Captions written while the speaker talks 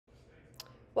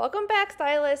Welcome back,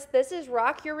 stylists. This is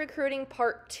Rock Your Recruiting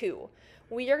Part 2.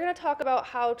 We are going to talk about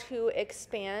how to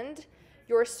expand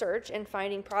your search and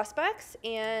finding prospects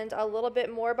and a little bit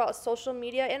more about social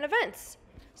media and events.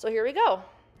 So here we go.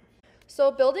 So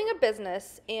building a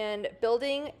business and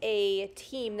building a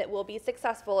team that will be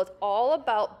successful is all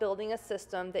about building a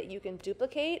system that you can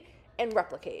duplicate and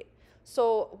replicate.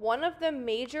 So one of the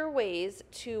major ways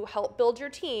to help build your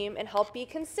team and help be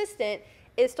consistent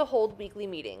is to hold weekly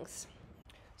meetings.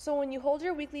 So when you hold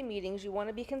your weekly meetings, you want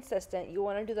to be consistent. You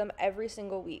want to do them every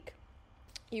single week.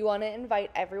 You want to invite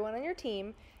everyone on your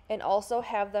team and also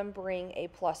have them bring a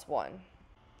 +1.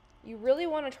 You really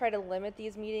want to try to limit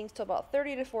these meetings to about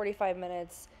 30 to 45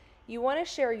 minutes. You want to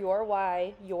share your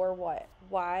why, your what,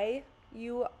 why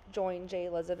you joined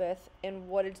J.Elizabeth and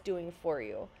what it's doing for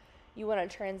you. You want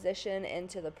to transition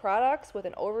into the products with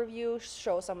an overview,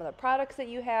 show some of the products that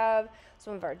you have,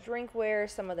 some of our drinkware,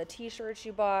 some of the t-shirts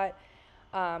you bought.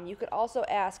 You could also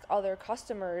ask other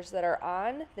customers that are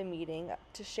on the meeting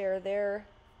to share their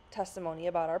testimony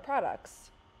about our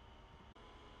products.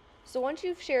 So once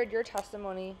you've shared your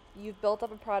testimony, you've built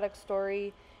up a product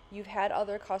story, you've had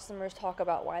other customers talk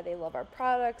about why they love our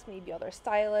products, maybe other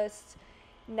stylists.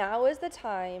 Now is the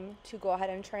time to go ahead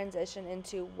and transition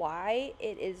into why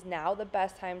it is now the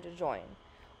best time to join.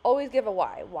 Always give a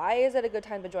why. Why is it a good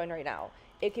time to join right now?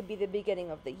 It could be the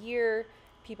beginning of the year.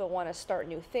 People want to start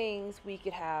new things. We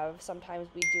could have, sometimes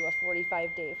we do a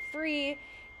 45-day free.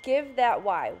 Give that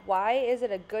why. Why is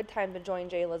it a good time to join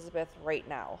J.Elizabeth right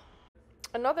now?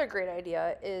 Another great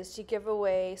idea is to give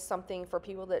away something for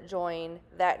people that join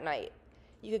that night.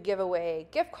 You could give away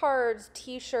gift cards,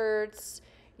 t-shirts,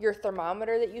 your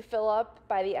thermometer that you fill up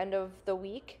by the end of the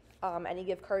week. Any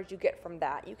gift cards you get from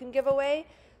that you can give away.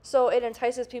 So it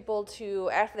entices people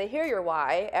to, after they hear your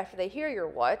why, after they hear your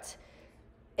what,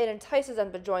 it entices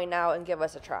them to join now and give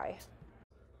us a try.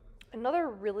 Another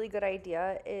really good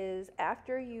idea is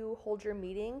after you hold your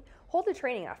meeting, hold a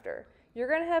training after. You're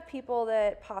going to have people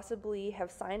that possibly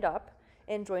have signed up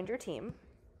and joined your team.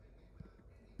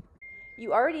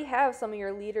 You already have some of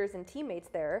your leaders and teammates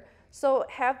there, so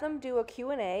have them do a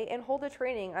Q&A and hold a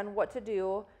training on what to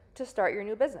do to start your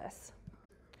new business.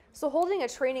 So holding a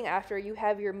training after you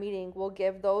have your meeting will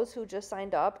give those who just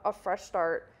signed up a fresh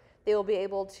start. They will be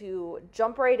able to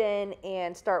jump right in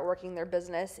and start working their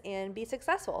business and be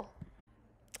successful.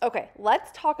 Okay, let's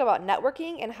talk about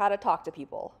networking and how to talk to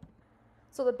people.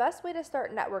 So the best way to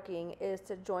start networking is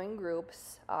to join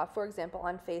groups, for example,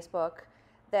 on Facebook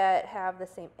that have the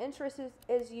same interests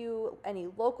as you, any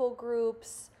local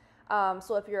groups.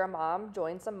 So if you're a mom,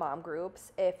 join some mom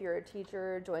groups. If you're a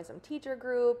teacher, join some teacher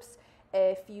groups.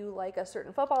 If you like a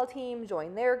certain football team,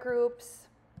 join their groups.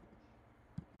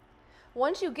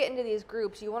 Once you get into these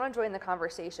groups, you want to join the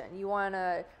conversation. You want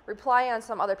to reply on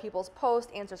some other people's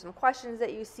posts, answer some questions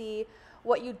that you see.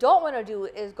 What you don't want to do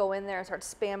is go in there and start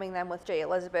spamming them with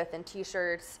J.Elizabeth and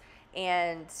t-shirts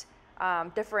and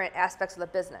different aspects of the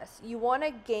business. You want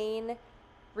to gain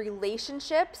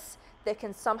relationships that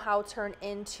can somehow turn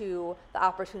into the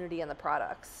opportunity and the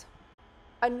products.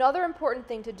 Another important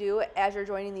thing to do as you're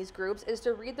joining these groups is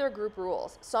to read their group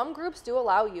rules. Some groups do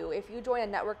allow you, if you join a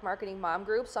network marketing mom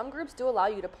group, some groups do allow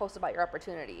you to post about your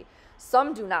opportunity.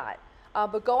 Some do not.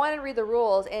 But go on and read the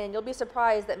rules, and you'll be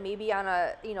surprised that maybe on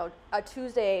a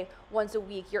Tuesday once a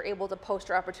week, you're able to post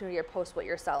your opportunity or post what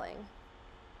you're selling.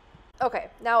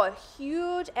 Okay, now a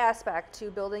huge aspect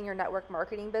to building your network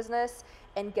marketing business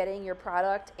and getting your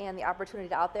product and the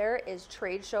opportunity out there is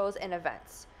trade shows and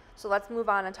events. So let's move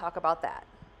on and talk about that.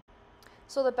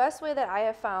 So the best way that I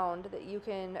have found that you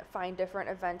can find different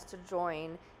events to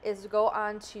join is to go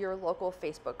on to your local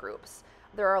Facebook groups.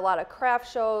 There are a lot of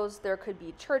craft shows, there could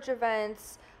be church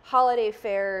events, holiday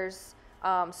fairs,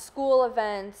 school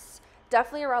events.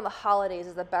 Definitely around the holidays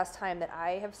is the best time that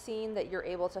I have seen that you're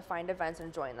able to find events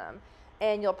and join them.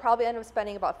 And you'll probably end up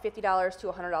spending about $50 to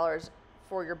 $100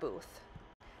 for your booth.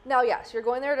 Now, yes, you're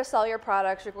going there to sell your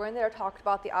products, you're going there to talk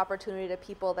about the opportunity to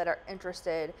people that are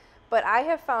interested, but I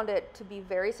have found it to be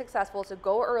very successful to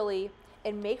go early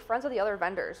and make friends with the other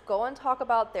vendors. Go and talk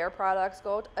about their products,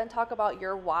 go and talk about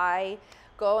your why,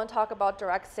 go and talk about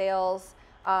direct sales.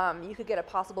 You could get a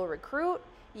possible recruit,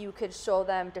 you could show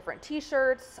them different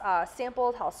t-shirts,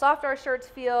 sample how soft our shirts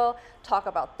feel, talk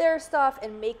about their stuff,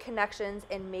 and make connections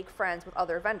and make friends with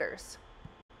other vendors.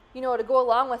 You know, to go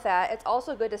along with that, it's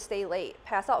also good to stay late.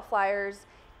 Pass out flyers,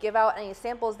 give out any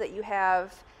samples that you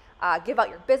have, give out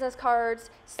your business cards,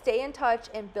 stay in touch,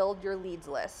 and build your leads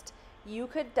list. You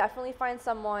could definitely find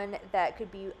someone that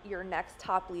could be your next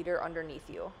top leader underneath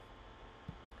you.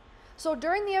 So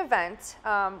during the event,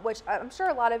 which I'm sure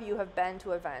a lot of you have been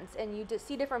to events, and you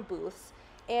see different booths,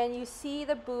 and you see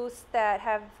the booths that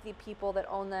have the people that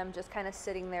own them just kind of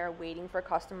sitting there waiting for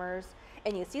customers,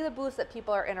 and you see the booths that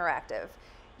people are interactive.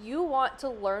 You want to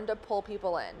learn to pull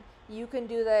people in. You can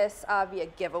do this via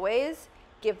giveaways,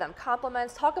 give them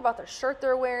compliments, talk about the shirt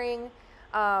they're wearing,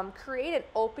 create an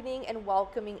opening and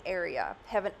welcoming area.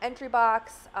 Have an entry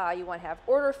box. You want to have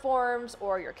order forms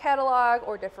or your catalog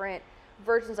or different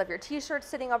versions of your t-shirts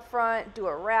sitting up front. Do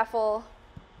a raffle.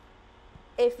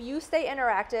 If you stay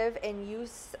interactive and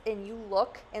you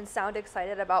look and sound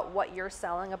excited about what you're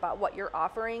selling, about what you're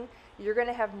offering, you're going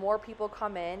to have more people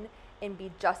come in and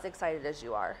be just excited as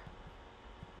you are.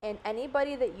 And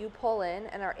anybody that you pull in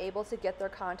and are able to get their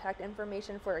contact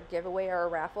information for a giveaway or a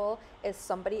raffle is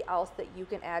somebody else that you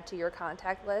can add to your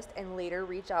contact list and later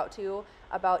reach out to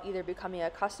about either becoming a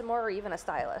customer or even a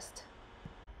stylist.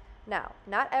 Now,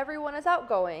 not everyone is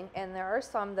outgoing, and there are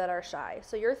some that are shy.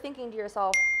 So you're thinking to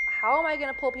yourself, how am I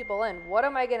going to pull people in? What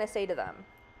am I going to say to them?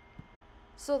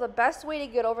 So the best way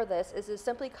to get over this is to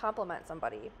simply compliment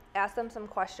somebody. Ask them some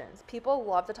questions. People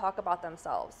love to talk about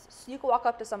themselves. So you can walk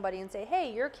up to somebody and say,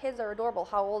 hey, your kids are adorable.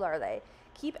 How old are they?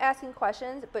 Keep asking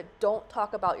questions, but don't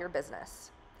talk about your business.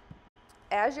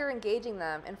 As you're engaging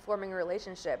them and forming a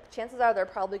relationship, chances are they're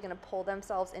probably going to pull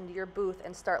themselves into your booth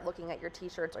and start looking at your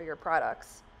t-shirts or your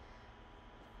products.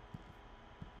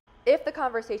 If the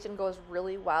conversation goes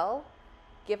really well,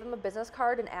 give them a business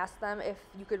card and ask them if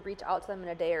you could reach out to them in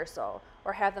a day or so,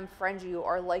 or have them friend you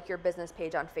or like your business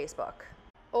page on Facebook.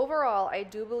 Overall, I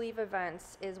do believe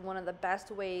events is one of the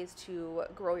best ways to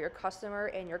grow your customer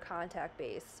and your contact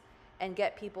base and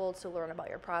get people to learn about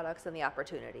your products and the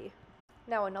opportunity.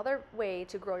 Now, another way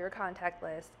to grow your contact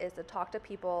list is to talk to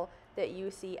people that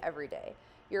you see every day.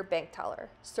 Your bank teller,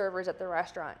 servers at the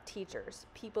restaurant, teachers,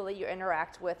 people that you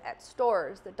interact with at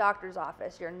stores, the doctor's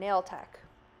office, your nail tech.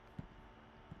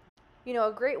 You know,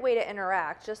 a great way to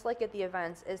interact, just like at the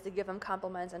events, is to give them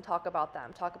compliments and talk about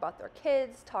them. Talk about their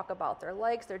kids, talk about their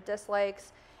likes, their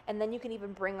dislikes, and then you can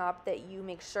even bring up that you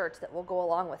make shirts that will go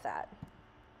along with that.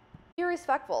 Be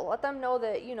respectful. Let them know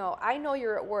that, I know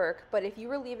you're at work, but if you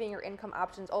were leaving your income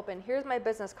options open, here's my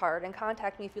business card, and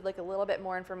contact me if you'd like a little bit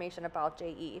more information about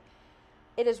J.E.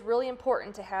 It is really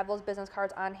important to have those business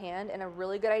cards on hand, and a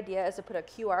really good idea is to put a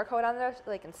QR code on there so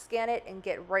they can scan it and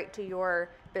get right to your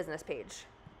business page.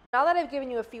 Now that I've given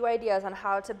you a few ideas on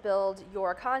how to build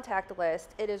your contact list,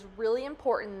 it is really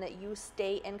important that you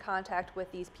stay in contact with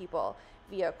these people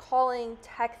via calling,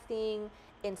 texting,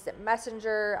 instant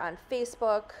messenger, on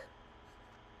Facebook.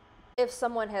 If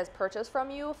someone has purchased from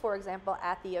you, for example,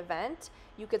 at the event,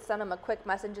 you could send them a quick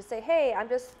message and say, hey, I'm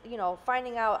just,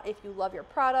 finding out if you love your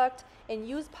product, and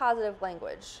use positive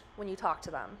language when you talk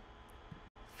to them.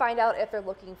 Find out if they're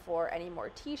looking for any more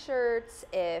t-shirts,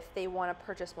 if they want to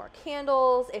purchase more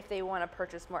candles, if they want to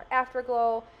purchase more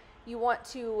Afterglow. You want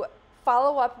to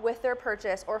follow up with their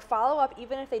purchase, or follow up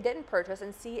even if they didn't purchase,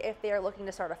 and see if they are looking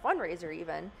to start a fundraiser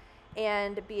even,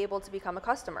 and be able to become a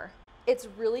customer. It's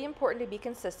really important to be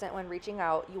consistent when reaching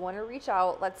out. You want to reach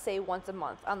out, let's say once a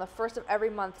month. On the first of every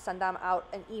month, send them out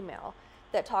an email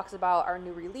that talks about our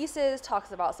new releases,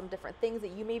 talks about some different things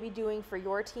that you may be doing for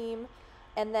your team,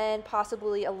 and then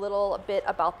possibly a little bit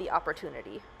about the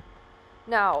opportunity.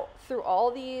 Now, through all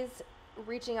these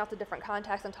reaching out to different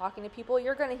contacts and talking to people,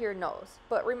 you're going to hear no's.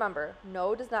 But remember,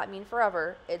 no does not mean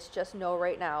forever. It's just no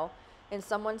right now, and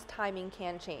someone's timing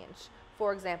can change.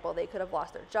 For example, they could have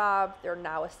lost their job, they're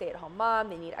now a stay-at-home mom,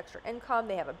 they need extra income,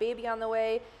 they have a baby on the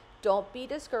way. Don't be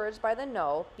discouraged by the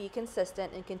no, be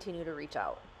consistent and continue to reach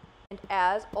out. And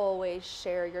as always,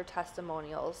 share your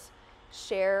testimonials.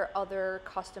 Share other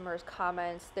customers'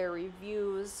 comments, their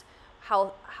reviews,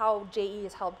 how J.E.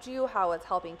 has helped you, how it's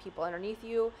helping people underneath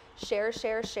you. Share,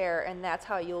 share, share, and that's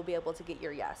how you'll be able to get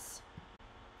your yes.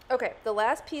 Okay, the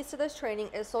last piece to this training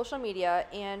is social media,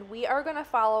 and we are going to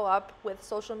follow up with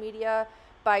social media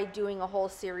by doing a whole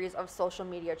series of social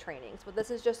media trainings. But this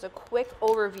is just a quick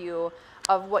overview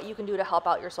of what you can do to help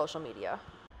out your social media.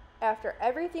 After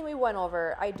everything we went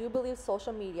over, I do believe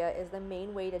social media is the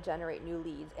main way to generate new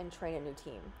leads and train a new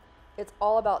team. It's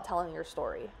all about telling your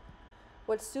story.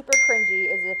 What's super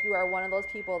cringy is if you are one of those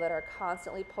people that are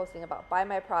constantly posting about buy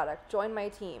my product, join my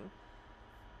team,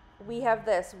 we have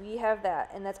this, we have that,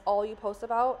 and that's all you post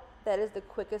about. That is the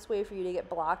quickest way for you to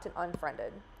get blocked and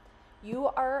unfriended. You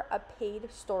are a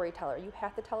paid storyteller. You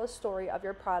have to tell a story of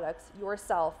your products,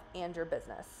 yourself, and your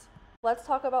business. Let's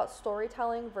talk about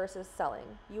storytelling versus selling.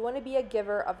 You want to be a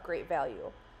giver of great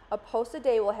value. A post a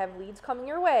day will have leads coming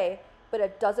your way, but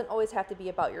it doesn't always have to be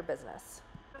about your business.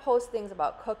 Post things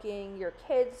about cooking, your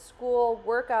kids, school,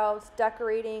 workouts,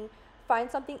 decorating. Find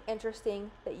something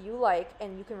interesting that you like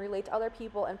and you can relate to other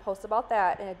people and post about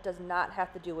that, and it does not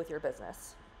have to do with your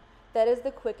business. That is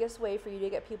the quickest way for you to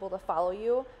get people to follow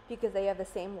you because they have the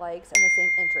same likes and the same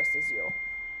interests as you.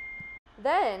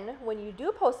 Then, when you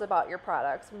do post about your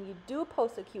products, when you do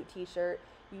post a cute t-shirt,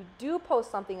 you do post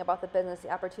something about the business,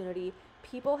 the opportunity,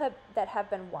 people that have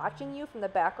been watching you from the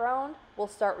background will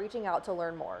start reaching out to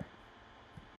learn more.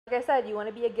 Like I said, you want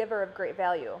to be a giver of great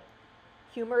value.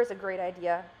 Humor is a great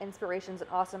idea. Inspiration is an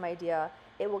awesome idea.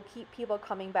 It will keep people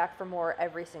coming back for more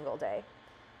every single day.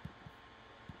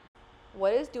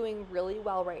 What is doing really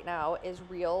well right now is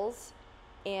Reels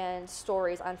and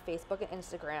stories on Facebook and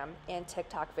Instagram and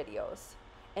TikTok videos.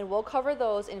 And we'll cover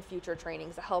those in future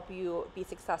trainings to help you be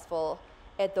successful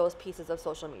at those pieces of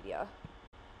social media.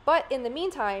 But in the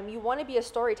meantime, you want to be a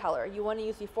storyteller. You want to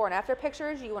use before and after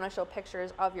pictures. You want to show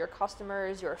pictures of your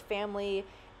customers, your family,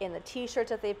 in the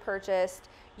t-shirts that they've purchased.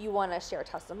 You want to share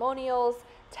testimonials,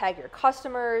 tag your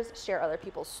customers, share other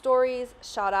people's stories,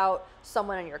 shout out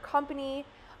someone in your company.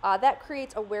 That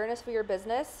creates awareness for your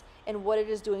business and what it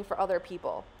is doing for other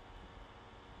people.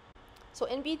 So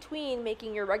in between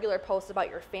making your regular posts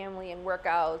about your family and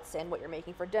workouts and what you're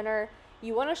making for dinner,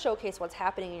 you want to showcase what's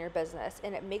happening in your business,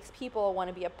 and it makes people want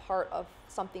to be a part of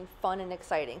something fun and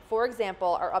exciting. For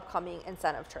example, our upcoming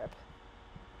incentive trip.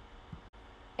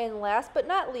 And last but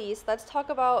not least, let's talk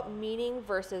about meaning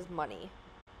versus money.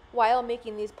 While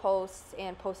making these posts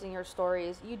and posting your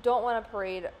stories, you don't want to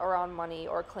parade around money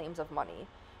or claims of money.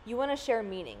 You want to share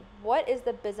meaning. What is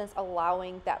the business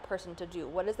allowing that person to do?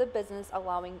 What is the business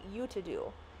allowing you to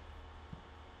do?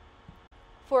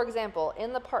 For example,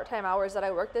 in the part-time hours that I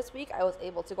worked this week, I was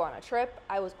able to go on a trip.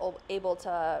 I was able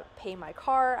to pay my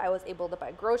car. I was able to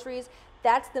buy groceries.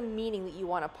 That's the meaning that you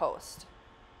want to post.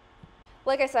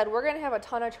 Like I said, we're going to have a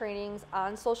ton of trainings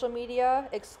on social media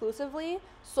exclusively,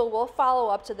 so we'll follow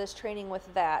up to this training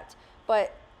with that.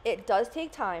 But it does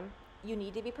take time. You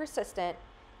need to be persistent.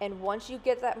 And once you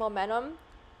get that momentum,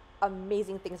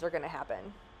 amazing things are going to happen.